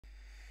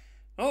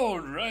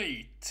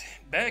Alright,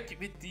 back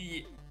with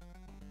the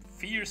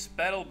Fierce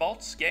Battle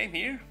Bots game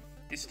here.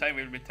 This time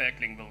we'll be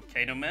tackling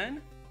Volcano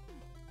Man.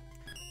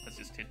 Let's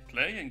just hit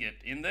play and get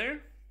in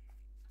there.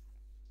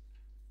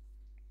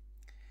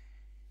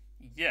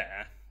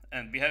 Yeah,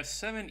 and we have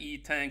 7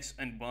 E-tanks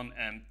and 1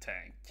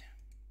 M-tank.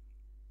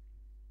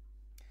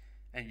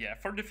 And yeah,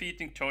 for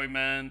defeating Toy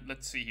Man,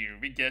 let's see here,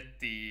 we get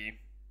the...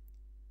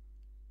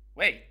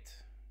 Wait!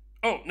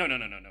 Oh, no,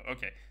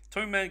 okay.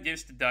 Toy Man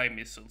gives the dive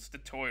missiles, the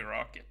toy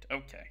rocket,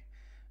 okay.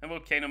 And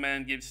Volcano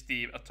Man gives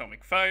the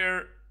atomic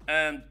fire,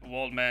 and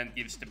Wall Man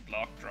gives the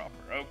block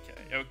dropper, okay.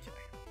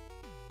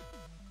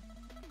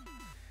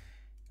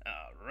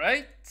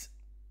 Alright.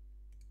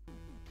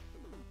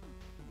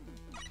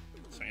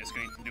 So I'm just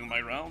going to do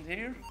my round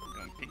here,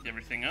 go and pick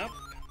everything up.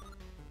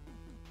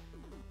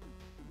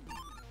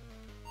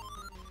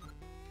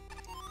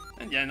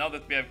 And yeah, now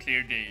that we have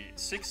cleared the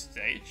 6th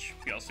stage,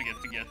 we also get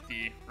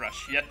the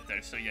rush yet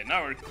there. So yeah,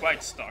 now we're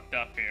quite stocked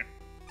up here.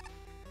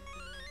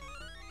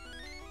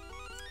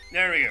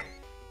 There we go.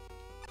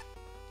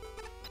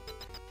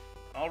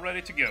 All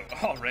ready to go.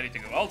 All ready to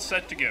go. All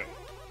set to go.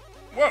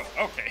 Whoa,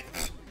 okay.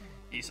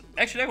 Easy.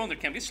 Actually, I wonder,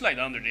 can we slide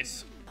under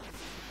this?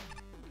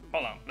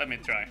 Hold on, let me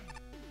try.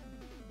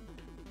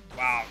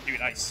 Wow,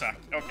 dude, I suck.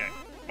 Okay,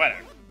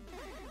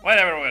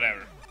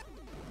 whatever.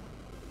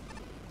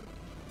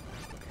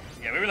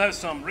 Yeah, we will have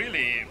some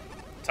really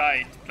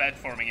tight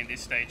platforming in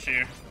this stage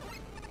here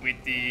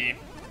with the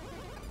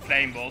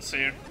flame balls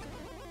here.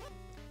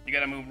 You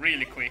gotta move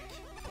really quick.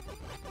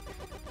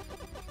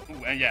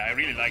 Ooh, and yeah, I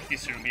really like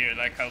this room here,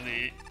 like how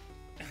the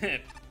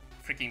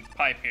freaking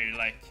pipe here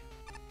like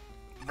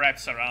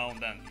wraps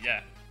around, and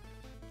yeah,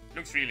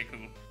 looks really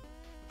cool.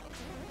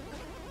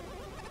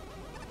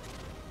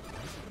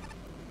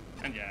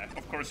 And yeah,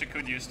 of course you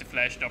could use the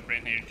flash stopper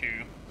in here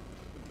to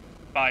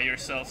buy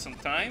yourself some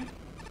time.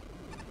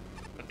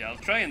 But yeah, I'll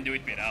try and do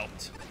it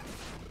without.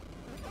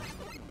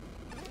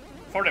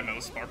 For the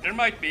most part. There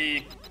might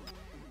be,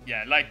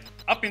 yeah, like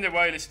up in the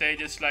wily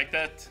stages like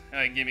that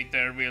gimmick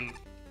there will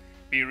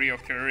be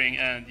reoccurring,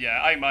 and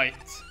yeah, I might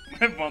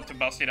want to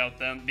bust it out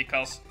then,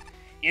 because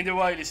in the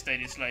wily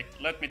stages, like,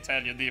 let me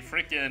tell you, the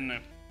freaking,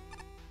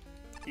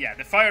 yeah,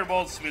 the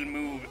fireballs will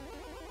move,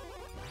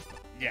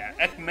 yeah,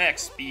 at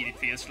max speed it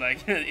feels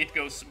like. It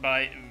goes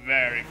by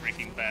very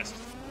freaking fast.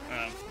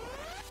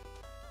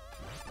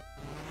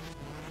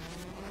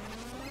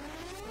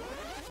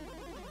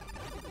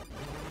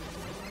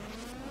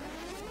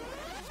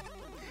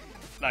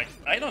 Like,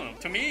 I don't know,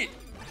 to me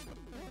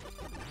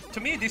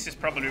this is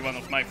probably one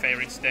of my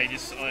favorite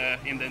stages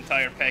in the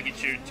entire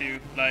package here too.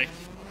 Like,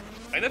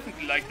 I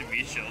definitely like the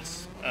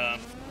visuals.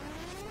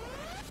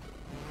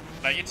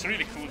 Like, it's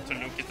really cool to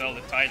look at all the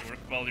tile work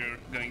while you're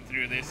going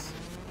through this.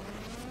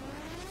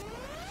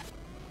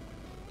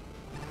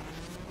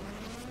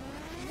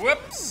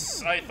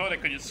 Whoops! I thought I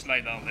could just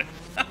slide down there.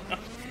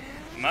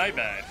 My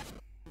bad.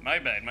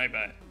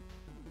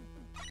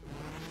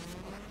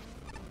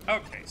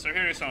 Okay, so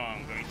here is how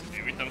I'm going to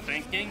do it, I'm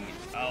thinking.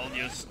 I'll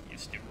just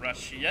use the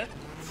rush yet.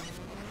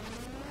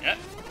 Yeah,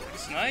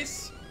 looks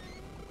nice.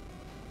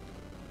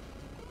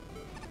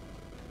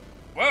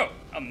 Whoa,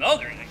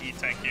 another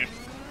E-tank here.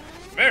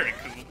 Very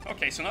cool.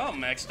 Okay, so now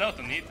I'm maxed out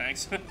on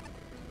E-tanks.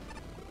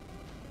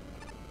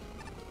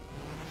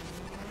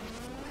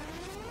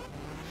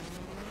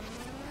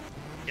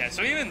 Yeah,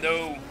 so even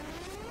though,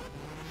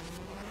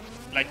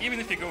 like, even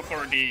if you go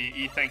for the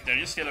E-tank there,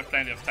 you still have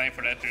plenty of time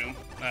for that room.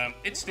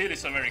 It still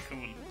is a very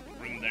cool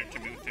room there to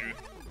move through.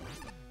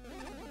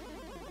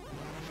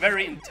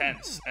 Very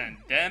intense, and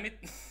damn it.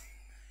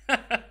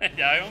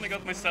 Yeah, I only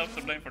got myself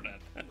to blame for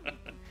that.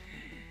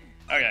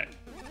 Okay.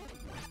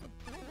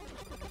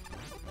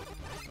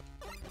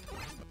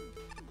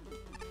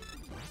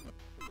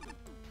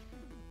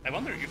 I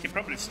wonder, you can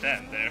probably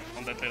stand there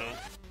on that little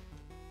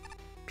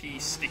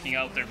piece sticking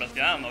out there, but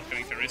yeah, I'm not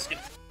going to risk it.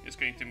 Just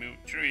going to move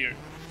through here.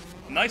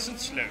 Nice and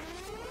slow.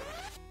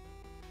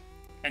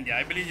 And yeah,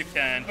 I believe you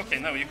can... Okay,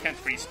 no, you can't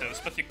freeze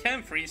those, but you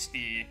can freeze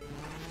the...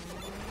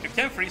 You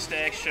can freeze the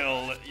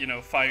actual, you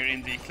know, fire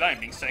in the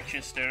climbing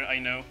sections there, I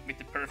know, with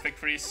the perfect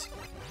freeze.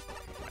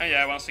 And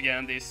yeah, once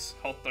again, this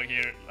hot dog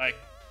here, like,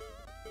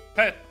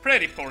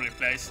 pretty poorly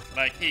placed.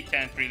 Like, he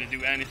can't really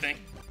do anything.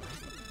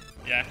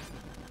 Yeah.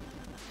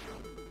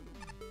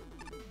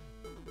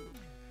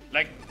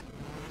 Like,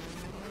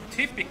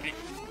 typically...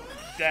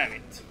 Damn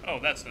it. Oh,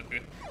 that's not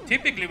good.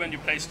 Typically when you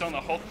place down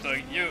a hot dog,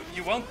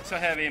 you want to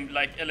have him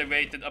like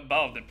elevated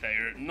above the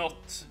player,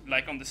 not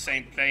like on the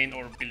same plane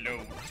or below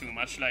too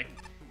much. Like,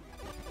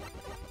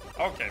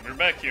 okay, we're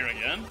back here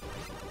again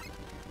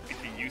with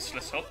the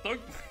useless hot dog.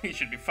 He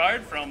should be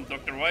fired from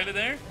Dr. Wily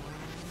there.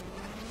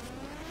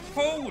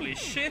 Holy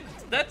shit,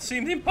 that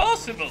seemed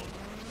impossible.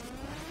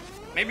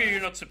 Maybe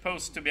you're not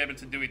supposed to be able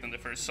to do it on the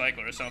first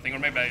cycle or something, or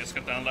maybe I just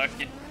got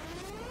unlucky.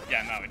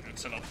 Yeah, now it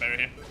looks a lot better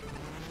here.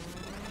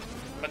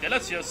 But yeah,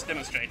 let's just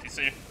demonstrate this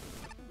here.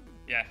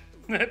 Yeah,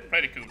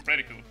 pretty cool.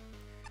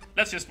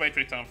 Let's just wait for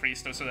it to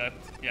unfreeze though, so that,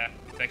 yeah,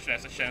 it actually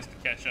has a chance to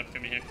catch up to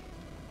me here.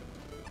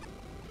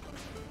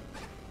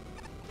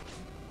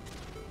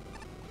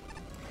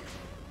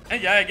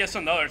 And yeah, I guess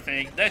another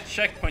thing, that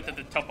checkpoint at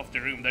the top of the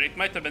room there, it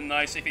might have been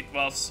nice if it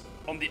was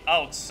on the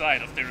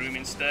outside of the room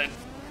instead.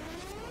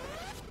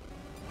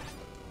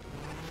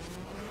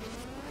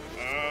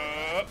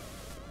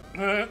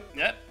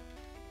 Yeah.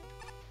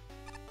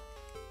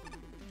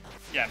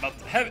 Yeah, but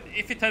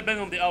if it had been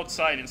on the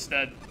outside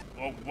instead...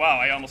 Oh wow,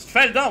 I almost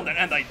fell down there,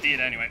 and I did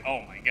anyway.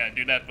 Oh my god,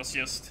 dude, that was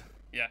just...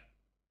 yeah.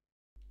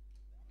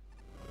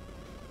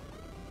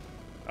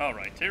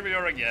 Alright, here we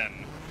are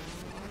again.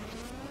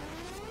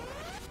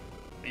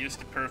 I used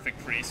the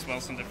perfect freeze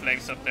once on the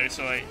flames up there,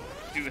 so I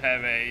do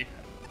have a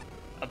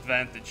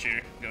advantage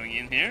here going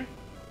in here.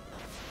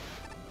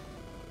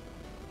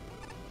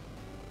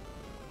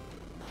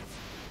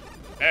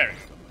 There we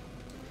go.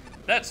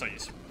 That's how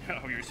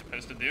you're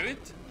supposed to do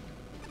it.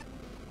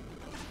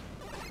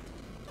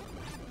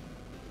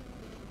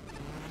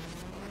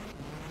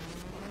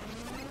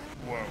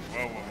 Whoa,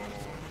 whoa, whoa, whoa,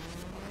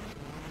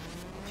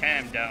 whoa.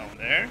 Calm down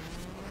there.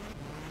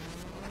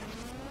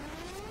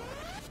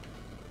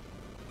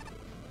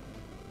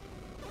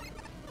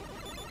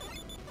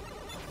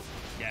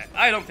 Yeah,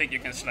 I don't think you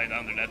can slide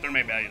under that, or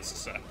maybe I just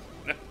suck.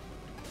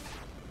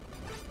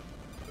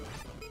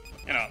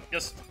 You know,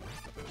 just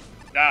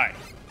die.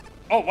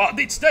 Oh wow,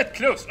 it's that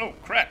close! Oh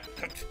crap!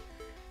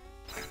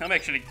 I'm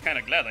actually kind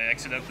of glad I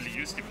accidentally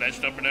used the flash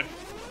stopper there.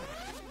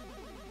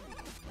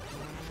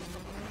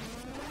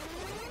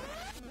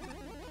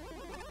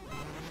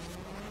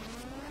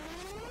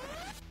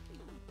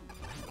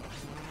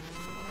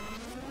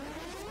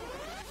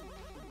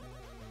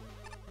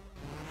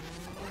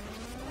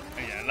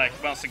 Yeah, like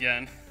once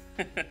again,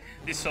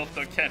 this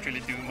Otto can't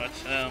really do much.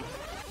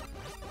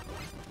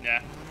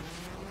 Yeah.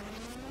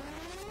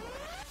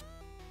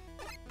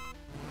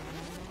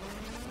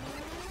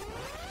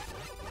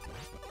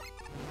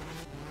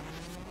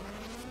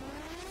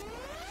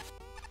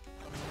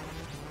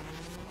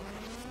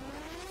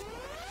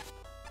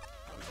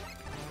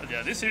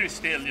 Yeah, this here is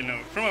still, you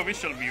know, from a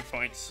visual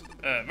viewpoint,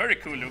 very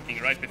cool looking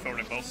right before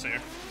the boss here.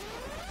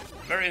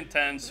 Very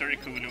intense, very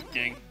cool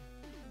looking.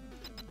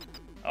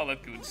 All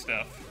that good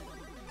stuff.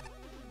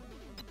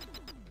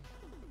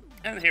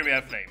 And here we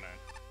have Flame Man.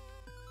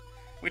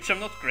 Which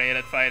I'm not great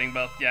at fighting,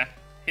 but yeah,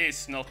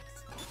 he's not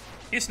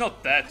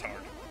that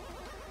hard.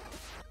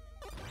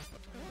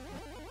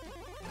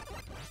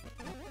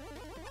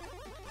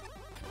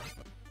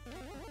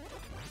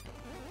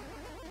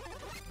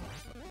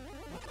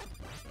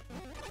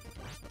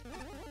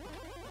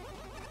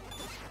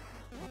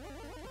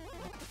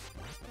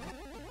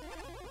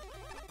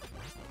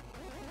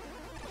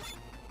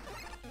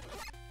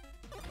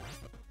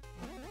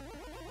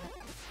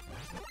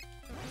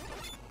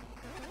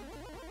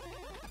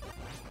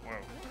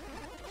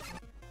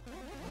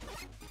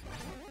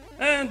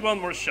 And one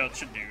more shot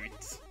should do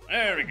it.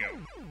 There we go.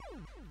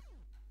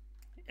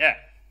 Yeah.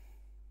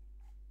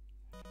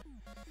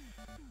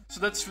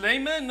 So that's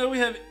Flame Man. Now we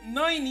have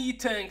 9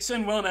 E-tanks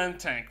and 1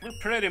 N-tank. We're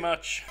pretty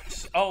much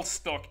all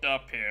stocked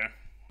up here.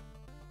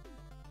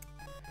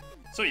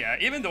 So yeah,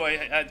 even though I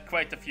had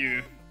quite a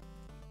few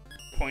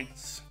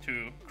points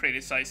to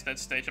criticize that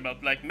stage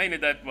about, like, mainly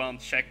that one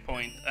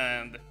checkpoint,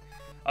 and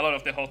a lot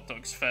of the hot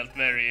dogs felt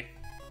very,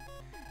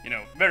 you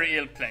know, very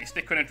ill-placed.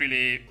 They couldn't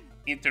really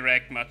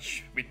interact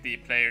much with the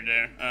player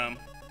there,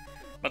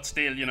 but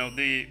still, you know,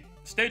 the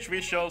stage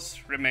visuals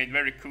remained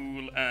very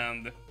cool,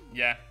 and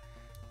yeah,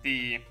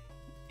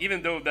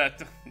 even though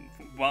that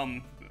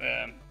one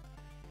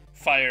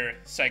fire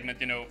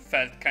segment, you know,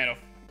 felt kind of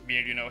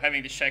weird, you know,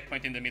 having the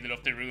checkpoint in the middle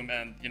of the room,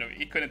 and you know,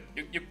 it couldn't,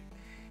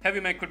 Heavy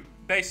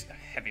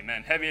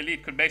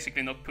Elite could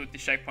basically not put the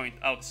checkpoint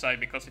outside,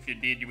 because if you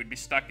did, you would be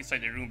stuck inside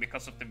the room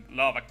because of the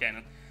lava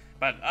cannon.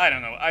 But I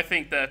don't know, I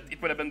think that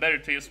it would have been better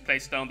to just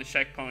place down the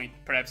checkpoint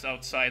perhaps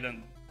outside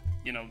and,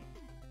 you know,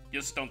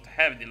 just don't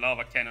have the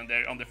lava cannon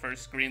there on the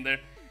first screen there.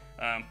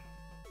 I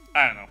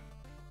don't know.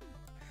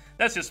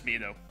 That's just me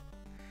though.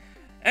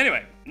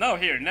 Anyway, now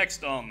here,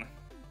 next on,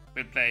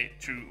 we'll play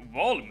through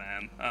Volcano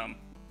Man.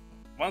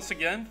 Once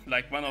again,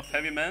 like one of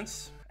Heavy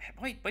Man's,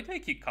 why do I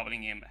keep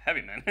calling him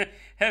Heavy Man?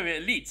 Heavy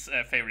Elite's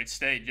favorite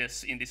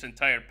stages in this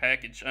entire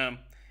package.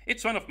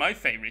 It's one of my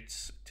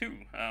favorites too.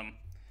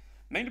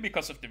 Mainly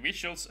because of the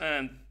visuals,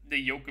 and the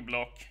Yoku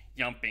block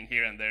jumping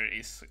here and there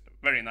is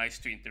very nice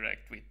to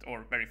interact with,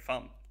 or very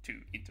fun to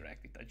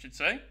interact with, I should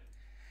say.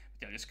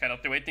 But yeah, just cut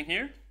out the waiting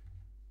here.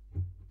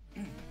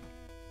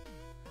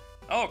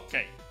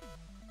 Okay.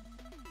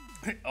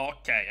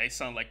 Okay, I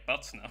sound like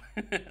butts now.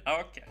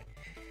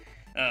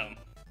 Okay.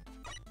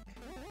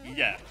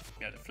 Yeah,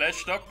 got a flash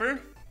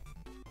stopper.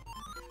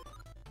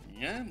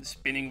 Yeah, the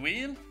spinning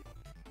wheel.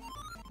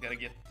 Gotta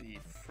get the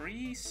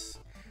freeze.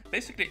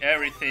 Basically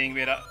everything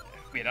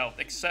without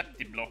except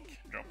the block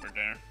dropper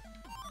there.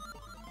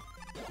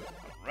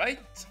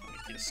 Alright,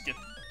 we just get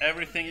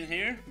everything in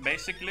here,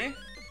 basically.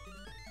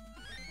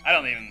 I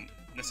don't even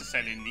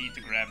necessarily need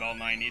to grab all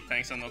 9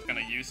 E-tanks, I'm not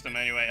gonna use them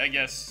anyway. I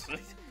guess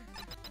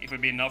it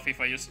would be enough if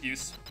I just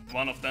use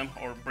one of them,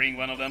 or bring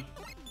one of them.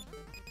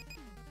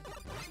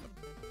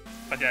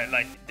 But yeah,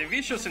 like, the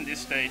visuals in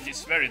this stage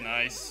is very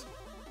nice.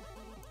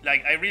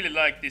 Like, I really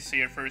like this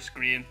here first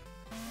screen.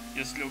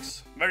 Just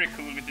looks very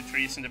cool with the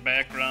trees in the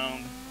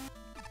background.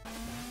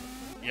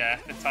 Yeah,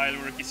 the tile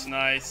work is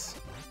nice.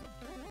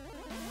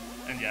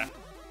 And yeah,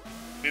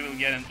 we will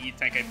get an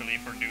E-tank, I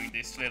believe, for doing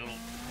this little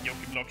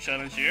Yoki block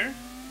challenge here.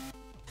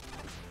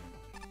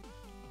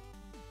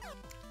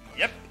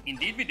 Yep,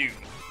 indeed we do.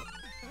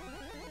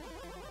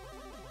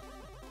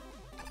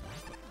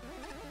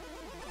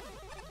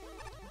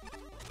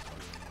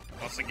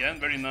 Once again,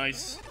 very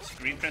nice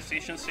screen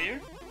transitions here.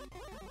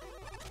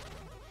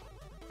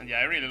 And yeah,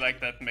 I really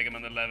like that Mega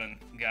Man 11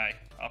 guy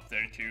up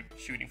there too,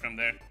 shooting from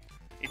there.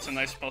 It's a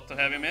nice spot to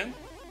have him in.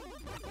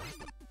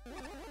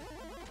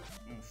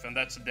 Oof, and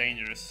that's a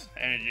dangerous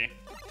energy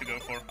to go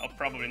for. I'll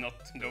probably not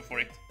go for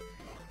it.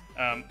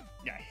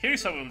 Yeah,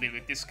 here's how we'll deal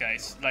with this,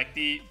 guys. Like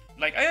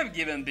I have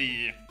given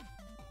the...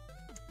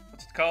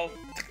 what's it called?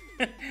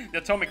 The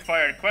Atomic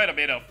Fire quite a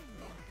bit of,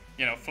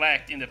 you know,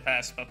 flack in the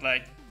past, but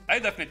like, I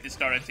definitely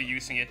started to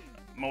using it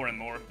more and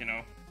more, you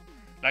know.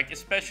 Like,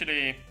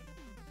 especially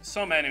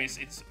some enemies,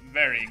 it's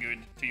very good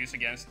to use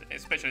against,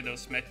 especially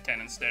those met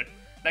cannons there.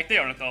 Like, they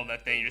aren't all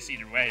that dangerous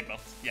either way,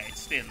 but yeah,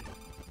 it's still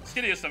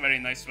just a very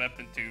nice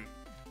weapon to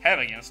have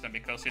against them,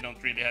 because you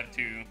don't really have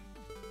to...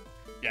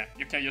 yeah,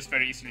 you can just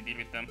very easily deal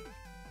with them.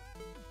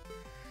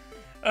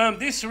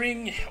 This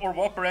ring or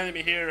whopper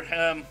enemy here,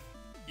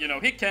 you know,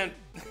 he can't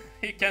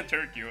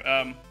hurt you.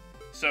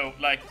 So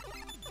like,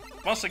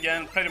 once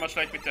again, pretty much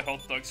like with the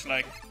hot dogs,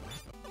 like,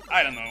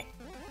 I don't know,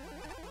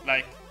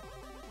 like,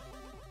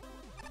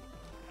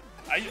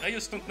 I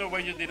just don't know why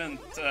you didn't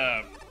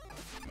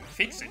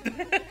fix it.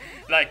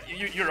 Like,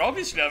 you're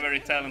obviously a very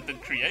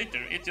talented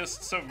creator. It's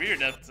just so weird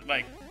that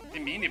like the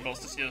mini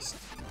bosses just,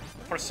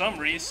 for some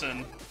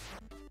reason,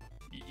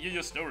 you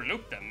just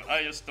overlook them.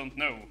 I just don't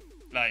know.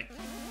 Like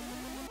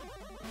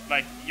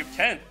you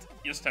can't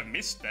just have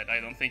missed that. I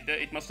don't think that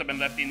it must have been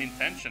left in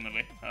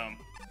intentionally.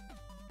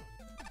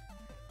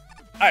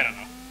 I don't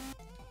know.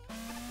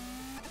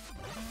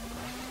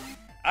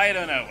 I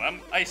don't know.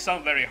 I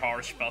sound very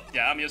harsh, but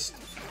yeah, I'm just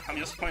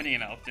pointing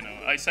it out. You know,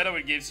 I said I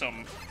would give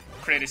some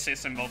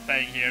criticism while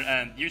playing here,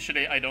 and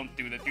usually I don't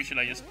do that.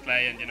 Usually I just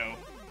play and, you know,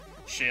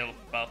 chill.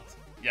 But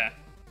yeah.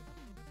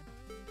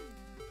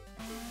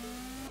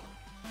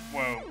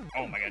 Whoa!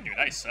 Oh my god, dude,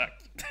 I suck.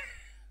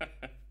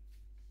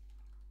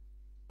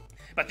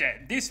 But yeah,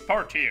 this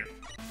part here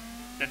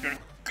that we're,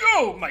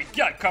 oh my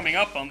god, coming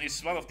up on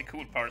is one of the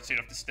cool parts here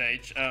of the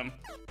stage. Yeah,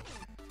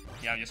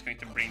 I'm just going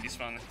to bring this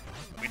one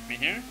with me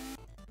here.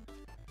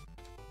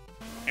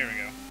 Here we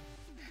go.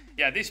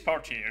 Yeah, this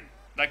part here.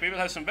 Like, we will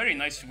have some very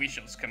nice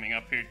visuals coming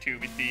up here too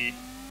with the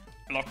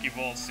blocky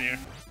walls here.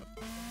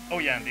 Oh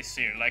yeah, and this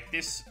here. Like,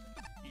 this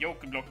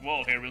Yoku block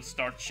wall here will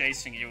start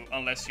chasing you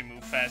unless you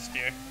move fast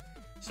here.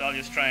 So I'll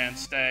just try and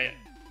stay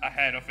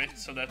ahead of it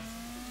so that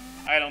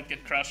I don't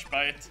get crushed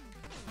by it.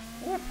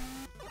 Woo.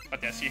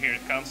 But yeah, see, here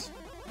it comes.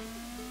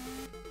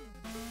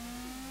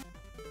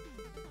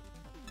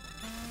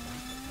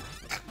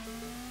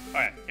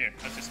 Alright, here,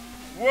 let's just...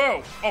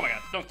 Whoa! Oh my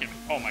god, don't kill me.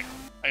 Oh my god,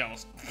 I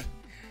almost...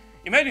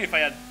 Imagine if I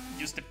had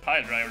used the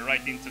pile driver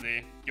right into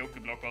the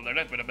Yoku block wall there.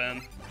 That would have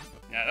been...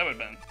 yeah, that would have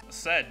been a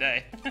sad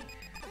day.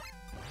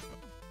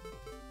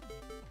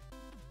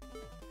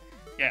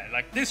 Yeah,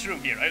 like this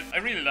room here, I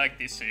really like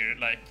this here,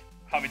 like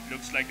how it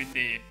looks like with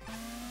the,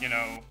 you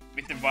know,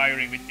 with the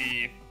wiring, with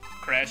the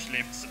crash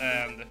lifts,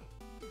 and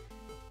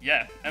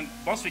yeah, and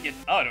once we get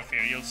out of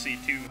here, you'll see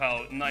too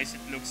how nice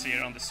it looks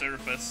here on the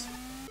surface.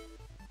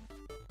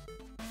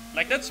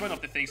 Like, that's one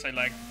of the things I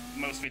like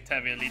most with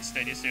heavy elite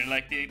stages here,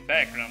 like the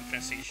background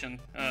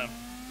transition.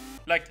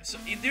 Like, so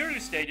in the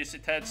early stages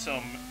it had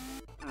some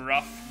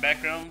rough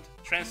background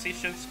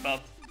transitions,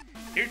 but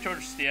here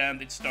towards the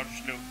end it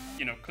starts to look,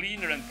 you know,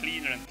 cleaner and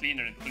cleaner and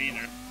cleaner and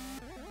cleaner.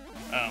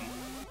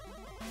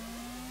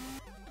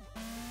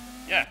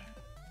 Yeah.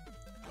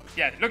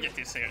 Yeah, look at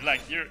this here.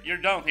 Like, you're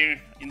down here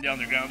in the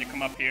underground, you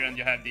come up here and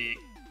you have the,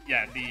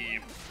 yeah, the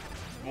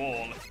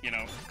wall, you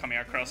know, coming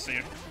across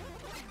here.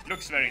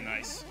 Looks very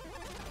nice.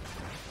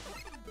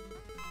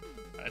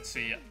 Let's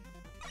see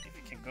if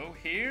you can go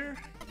here.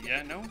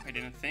 Yeah, no, I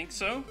didn't think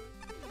so.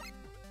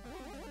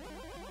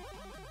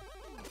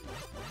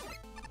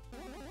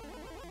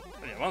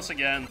 But yeah, once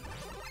again,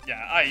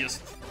 yeah, I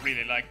just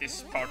really like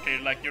this part here.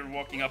 Like, you're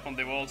walking up on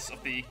the walls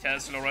of the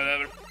castle or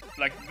whatever.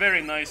 Like,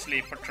 very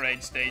nicely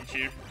portrayed stage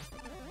here.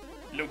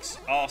 Looks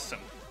awesome.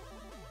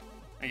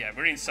 And yeah,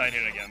 we're inside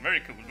here again. Very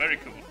cool, very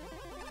cool.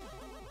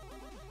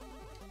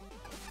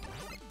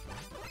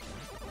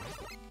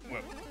 Whoa,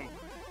 oh.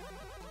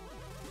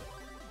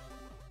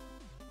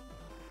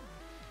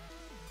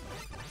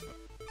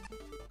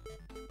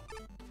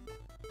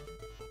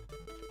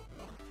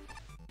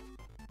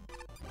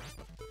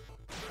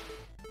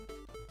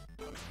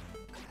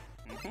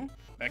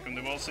 Back on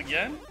the walls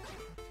again.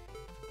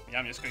 Yeah,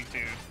 I'm just going to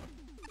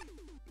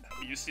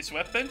use this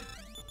weapon.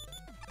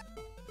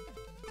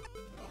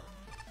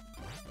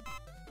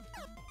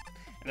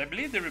 And I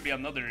believe there will be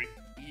another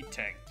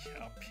E-tank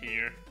up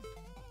here.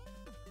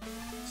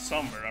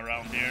 Somewhere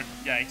around here.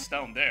 Yeah, it's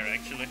down there,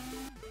 actually.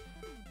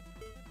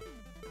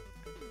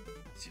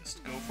 Let's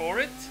just go for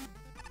it.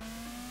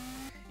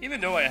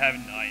 Even though I have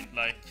 9,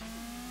 like...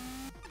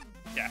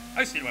 Yeah,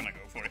 I still wanna go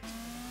for it.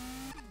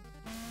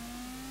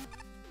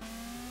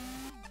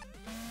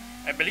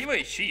 I believe I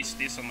cheesed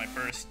this on my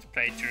first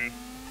playthrough.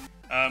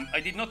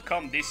 I did not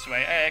come this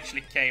way, I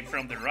actually came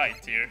from the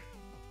right here.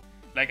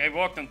 Like, I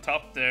walked on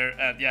top there,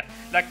 and yeah,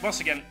 like,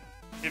 once again,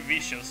 the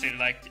visuals here,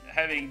 like,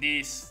 having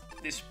this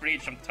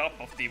bridge on top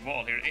of the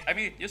wall here, I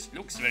mean, it just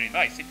looks very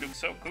nice, it looks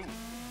so cool.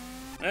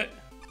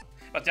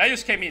 But I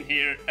just came in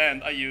here,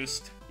 and I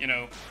used, you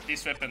know,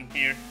 this weapon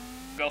here,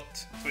 got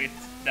to it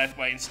that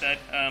way instead,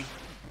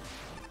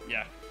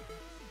 yeah.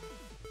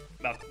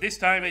 But this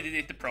time I did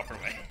it the proper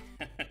way.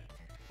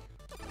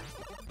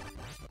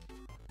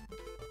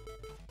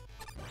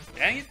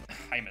 Dang it,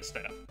 I messed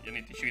that up, you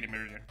need to shoot him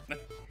earlier.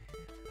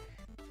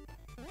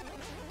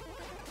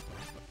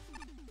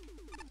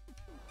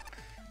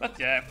 But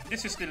yeah,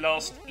 this is the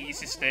last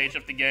easy stage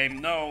of the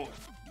game. Now,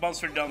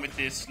 once we're done with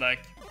this,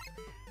 like,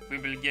 we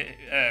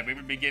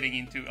will be getting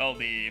into all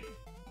the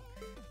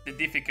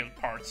difficult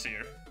parts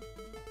here.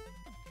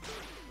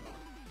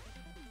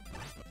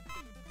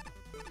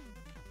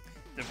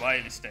 The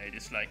wily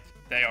stages, like,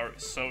 they are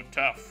so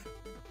tough.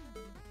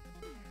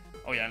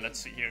 Oh yeah, let's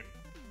see here.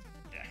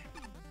 Yeah,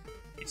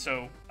 it's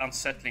so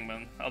unsettling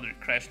when other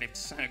crash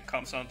lifts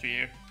comes onto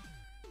here.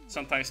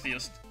 Sometimes they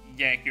just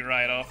yank you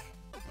right off.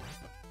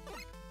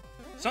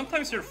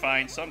 Sometimes you're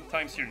fine,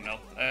 sometimes you're not.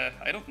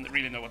 I don't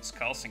really know what's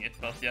causing it,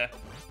 but yeah.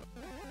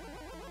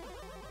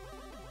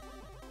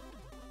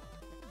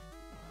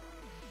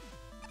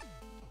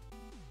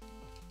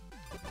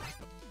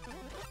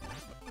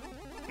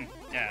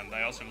 Yeah, and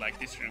I also like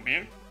this room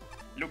here.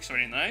 Looks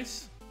very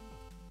nice.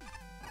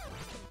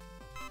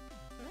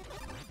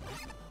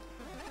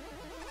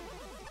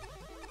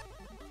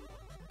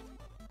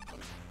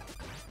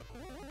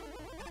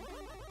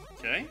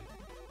 Okay.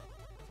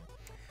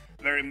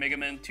 Very Mega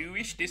Man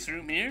 2-ish, this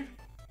room here.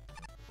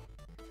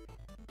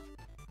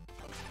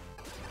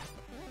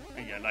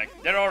 And yeah, like,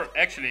 there are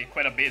actually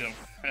quite a bit of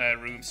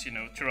rooms, you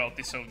know, throughout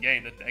this whole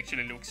game that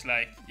actually looks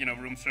like, you know,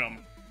 rooms from,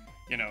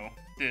 you know,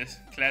 the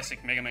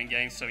classic Mega Man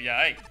games. So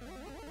yeah,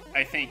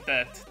 I think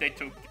that they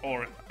took,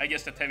 or I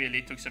guess that Heavy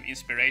Elite took some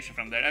inspiration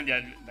from there. And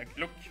yeah, like,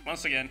 look,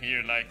 once again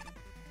here, like,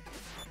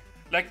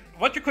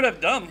 what you could have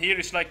done here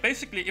is, like,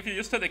 basically, if you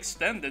just had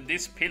extended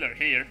this pillar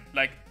here,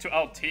 like, to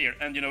out here,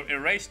 and, you know,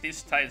 erase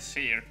these tiles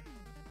here,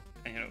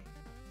 and, you know,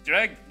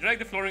 drag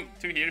the flooring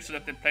to here so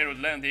that the player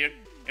would land here,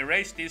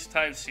 erase these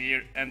tiles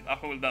here, and a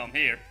hole down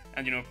here,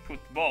 and, you know, put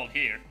ball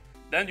here,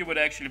 then you would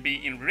actually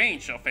be in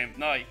range of him.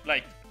 Now,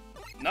 like,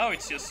 now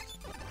it's just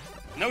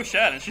no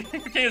challenge. You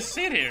can just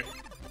sit here.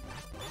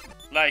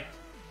 Like,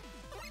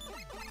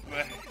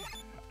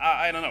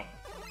 I don't know.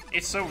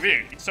 It's so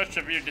weird. It's such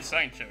a weird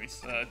design choice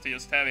to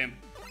just have him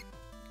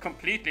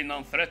completely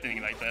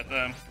non-threatening like that.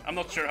 I'm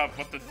not sure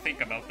what to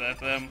think about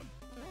that.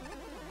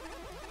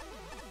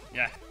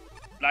 Yeah.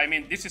 I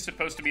mean, this is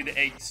supposed to be the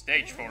 8th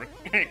stage for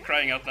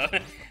crying out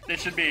loud. There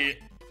should be...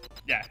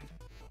 Yeah.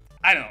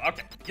 I don't know.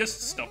 Okay,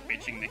 just stop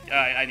bitching, Nick.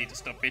 I need to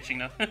stop bitching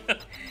now.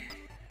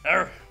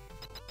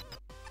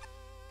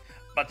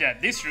 But yeah,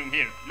 this room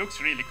here looks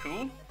really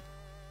cool.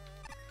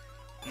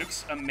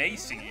 Looks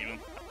amazing even.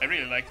 I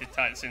really like the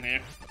tiles in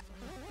here.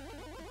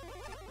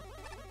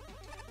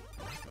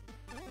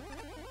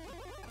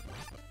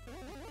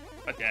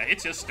 But yeah,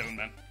 it's just Stone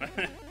Man.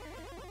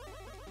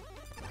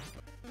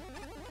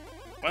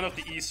 One of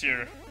the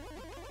easier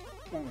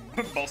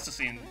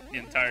bosses in the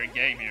entire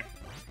game here.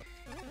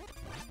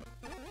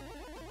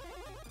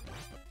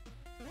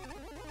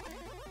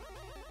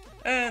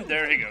 And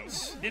there he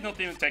goes. Did not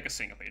even take a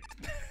single hit.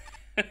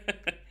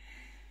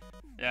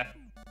 Yeah.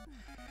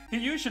 He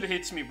usually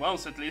hits me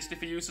once at least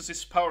if he uses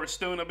his Power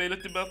Stone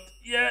ability, but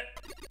yeah.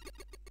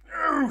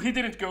 Oh, he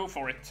didn't go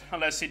for it.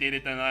 Unless he did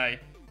it and I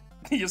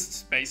just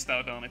spaced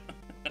out on it.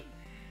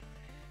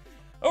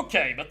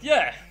 Okay, but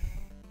yeah.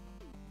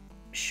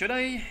 Should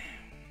I?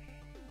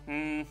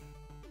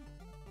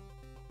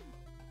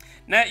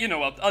 Nah, you know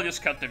what, I'll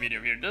just cut the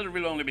video here. There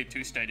will only be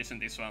 2 stages in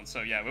this one,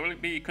 so yeah, we will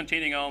be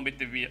continuing on with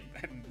the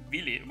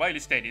wily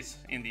stages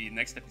in the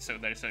next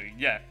episode there, so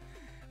yeah.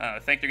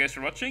 Thank you guys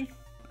for watching,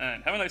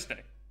 and have a nice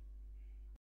day.